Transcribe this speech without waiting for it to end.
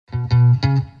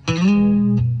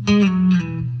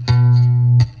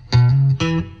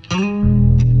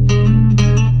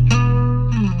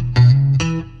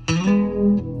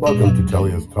Welcome to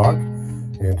Tellius Talk,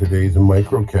 and today's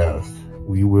microcast.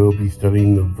 We will be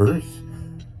studying the verse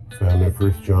found in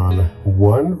 1 John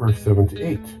 1, verse 7 to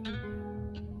 8.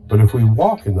 But if we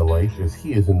walk in the light as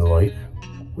he is in the light,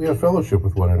 we have fellowship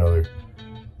with one another,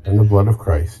 and the blood of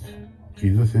Christ,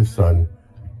 Jesus his Son,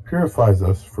 purifies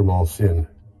us from all sin.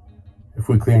 If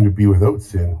we claim to be without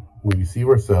sin, we deceive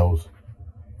ourselves,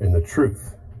 and the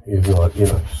truth is not in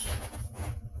us.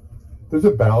 There's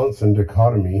a balance and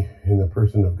dichotomy in the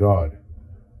person of God.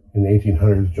 In the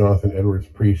 1800s, Jonathan Edwards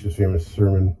preached his famous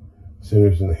sermon,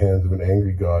 Sinners in the Hands of an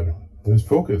Angry God. His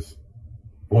focus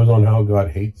was on how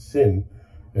God hates sin,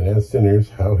 and as sinners,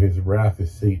 how his wrath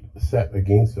is set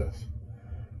against us.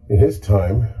 In his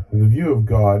time, the view of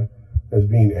God as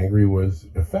being angry was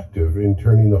effective in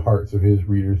turning the hearts of his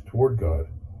readers toward God.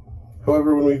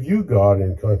 However, when we view God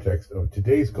in context of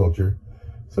today's culture,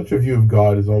 such a view of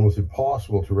God is almost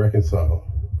impossible to reconcile.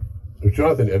 If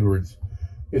Jonathan Edwards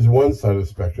is one side of the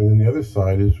spectrum, then the other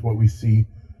side is what we see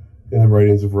in the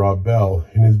writings of Rob Bell.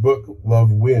 In his book,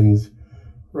 Love Wins,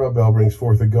 Rob Bell brings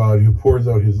forth a God who pours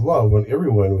out his love on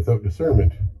everyone without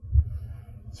discernment.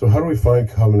 So how do we find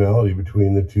commonality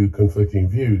between the two conflicting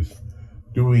views?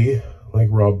 Do we, like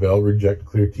Rob Bell, reject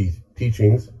clear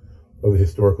teachings of the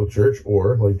historical church,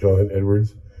 or, like Jonathan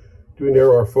Edwards, do we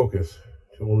narrow our focus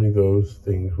to only those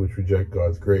things which reject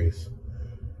God's grace?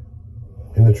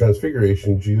 In the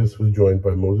Transfiguration, Jesus was joined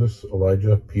by Moses,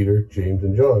 Elijah, Peter, James,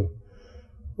 and John.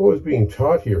 What was being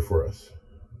taught here for us?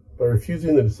 By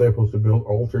refusing the disciples to build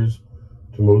altars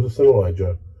to Moses and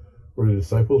Elijah, were the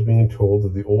disciples being told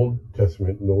that the Old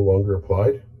Testament no longer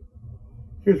applied?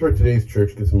 Here's where today's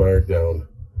church gets mired down.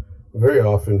 Very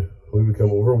often, we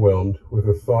become overwhelmed with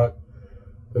the thought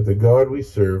that the God we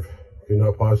serve could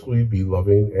not possibly be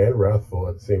loving and wrathful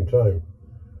at the same time.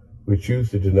 We choose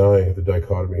to deny the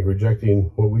dichotomy,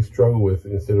 rejecting what we struggle with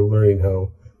instead of learning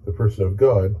how the person of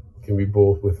God can be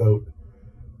both without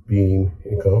being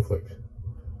in conflict.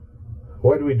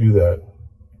 Why do we do that?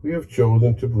 We have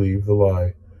chosen to believe the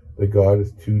lie that God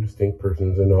is two distinct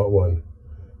persons and not one,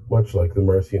 much like the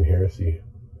Marcion heresy.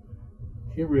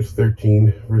 Hebrews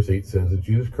 13, verse 8 says that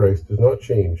Jesus Christ does not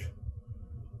change.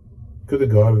 Could the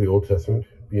God of the Old Testament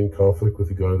be in conflict with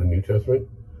the God of the New Testament?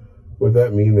 Would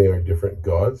that mean they are different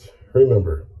gods?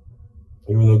 Remember,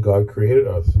 even though God created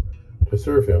us to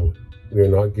serve him, we are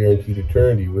not guaranteed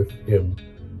eternity with him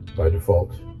by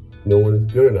default. No one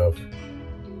is good enough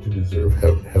to deserve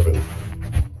heaven.